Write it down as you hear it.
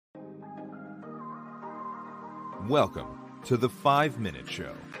Welcome to the 5-Minute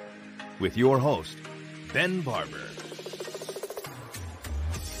Show with your host, Ben Barber.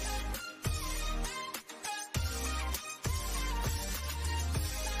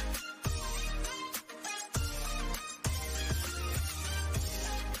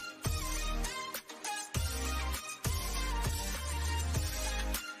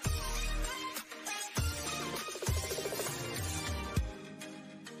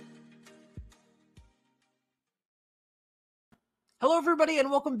 Hello, everybody,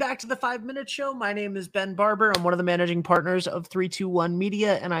 and welcome back to the 5-Minute Show. My name is Ben Barber. I'm one of the managing partners of 321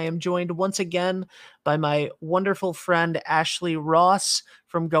 Media, and I am joined once again by my wonderful friend, Ashley Ross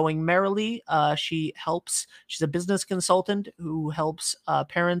from Going Merrily. She's a business consultant who helps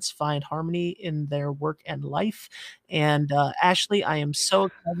parents find harmony in their work and life. And Ashley, I am so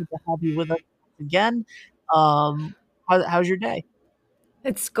excited to have you with us again. How's your day?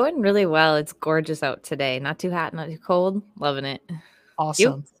 It's going really well. It's gorgeous out today. Not too hot, not too cold. Loving it.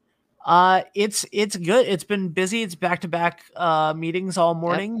 Awesome. It's good. It's been busy. It's back-to-back meetings all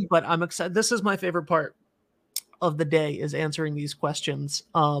morning, but I'm excited. This is my favorite part of the day, is answering these questions.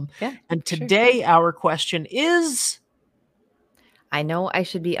 And today our question is, I know I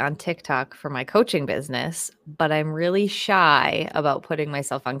should be on TikTok for my coaching business, but I'm really shy about putting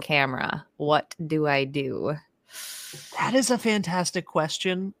myself on camera. What do I do? That is a fantastic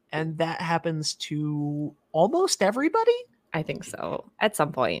question, and that happens to almost everybody. I think so, at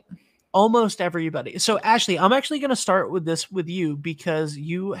some point. Almost everybody. So, Ashley, I'm actually going to start with this with you because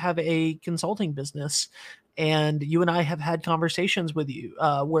you have a consulting business, and you and I have had conversations with you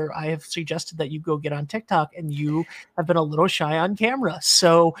where I have suggested that you go get on TikTok, and you have been a little shy on camera.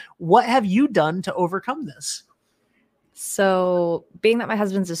 So, what have you done to overcome this? So, being that my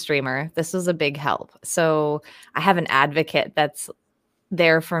husband's a streamer, this was a big help. So, I have an advocate that's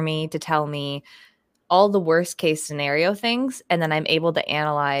there for me to tell me all the worst case scenario things, and then I'm able to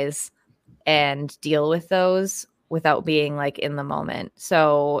analyze and deal with those without being like in the moment.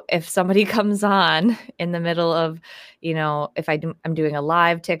 So if somebody comes on in the middle of, if I'm doing a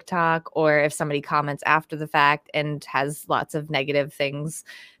live TikTok, or if somebody comments after the fact and has lots of negative things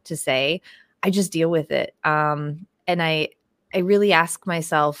to say, I just deal with it. And I really ask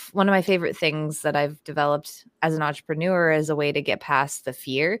myself, one of my favorite things that I've developed as an entrepreneur as a way to get past the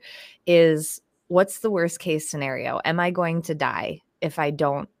fear is, what's the worst case scenario? Am I going to die? If I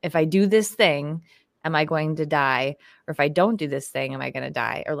do this thing, am I going to die? Or if I don't do this thing, am I going to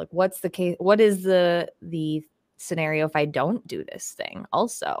die? Or like, what's the case? What is the scenario if I don't do this thing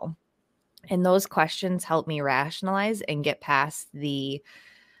also? And those questions help me rationalize and get past the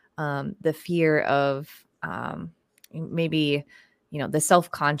fear of maybe, the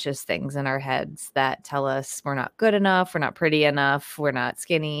self-conscious things in our heads that tell us we're not good enough, we're not pretty enough, we're not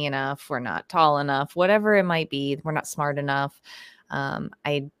skinny enough, we're not tall enough, whatever it might be, we're not smart enough.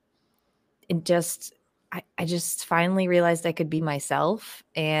 I just finally realized I could be myself,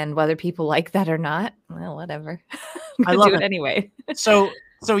 and whether people like that or not, well, whatever. I love it anyway. So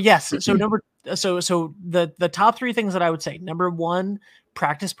yes. So the top 3 things that I would say: number 1,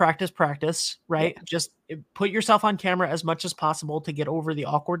 practice, right? Yeah. Just put yourself on camera as much as possible to get over the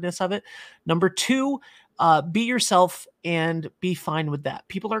awkwardness of it. Number 2, be yourself and be fine with that.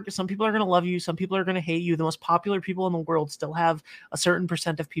 Some people are going to love you. Some people are going to hate you. The most popular people in the world still have a certain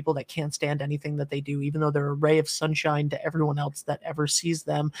 % of people that can't stand anything that they do, even though they're a ray of sunshine to everyone else that ever sees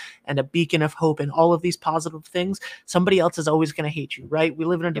them, and a beacon of hope and all of these positive things. Somebody else is always going to hate you, right? We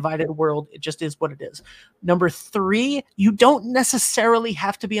live in a divided world. It just is what it is. Number 3, you don't necessarily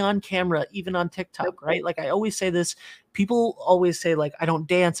have to be on camera, even on TikTok, right? Like I always say this, people always say like, I don't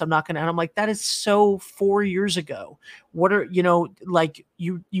dance, I'm not going to, and I'm like, that is so 4 years ago. What are, like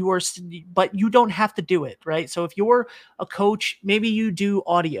you are, but you don't have to do it, right? So if you're a coach, maybe you do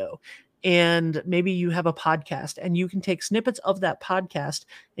audio, and maybe you have a podcast, and you can take snippets of that podcast,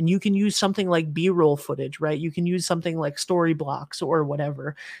 and you can use something like B-roll footage, right? You can use something like story blocks or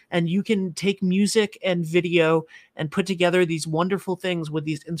whatever, and you can take music and video and put together these wonderful things with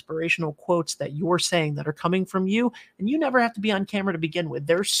these inspirational quotes that you're saying that are coming from you, and you never have to be on camera to begin with.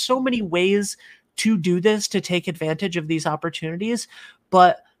 There's so many ways to do this, to take advantage of these opportunities,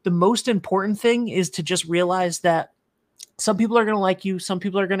 but the most important thing is to just realize that some people are going to like you. Some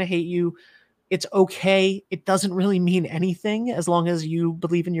people are going to hate you. It's okay. It doesn't really mean anything as long as you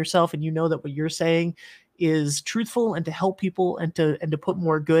believe in yourself and you know that what you're saying is truthful and to help people and to put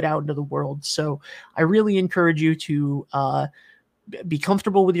more good out into the world. So I really encourage you to be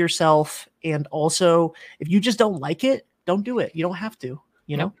comfortable with yourself. And also, if you just don't like it, don't do it. You don't have to,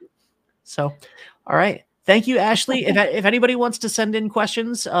 Nope. So, all right. Thank you, Ashley. If anybody wants to send in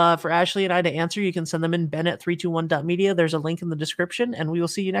questions for Ashley and I to answer, you can send them in ben@321.media. There's a link in the description, and we will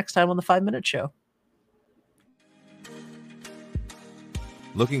see you next time on the 5-Minute Show.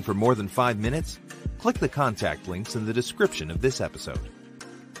 Looking for more than 5 minutes? Click the contact links in the description of this episode.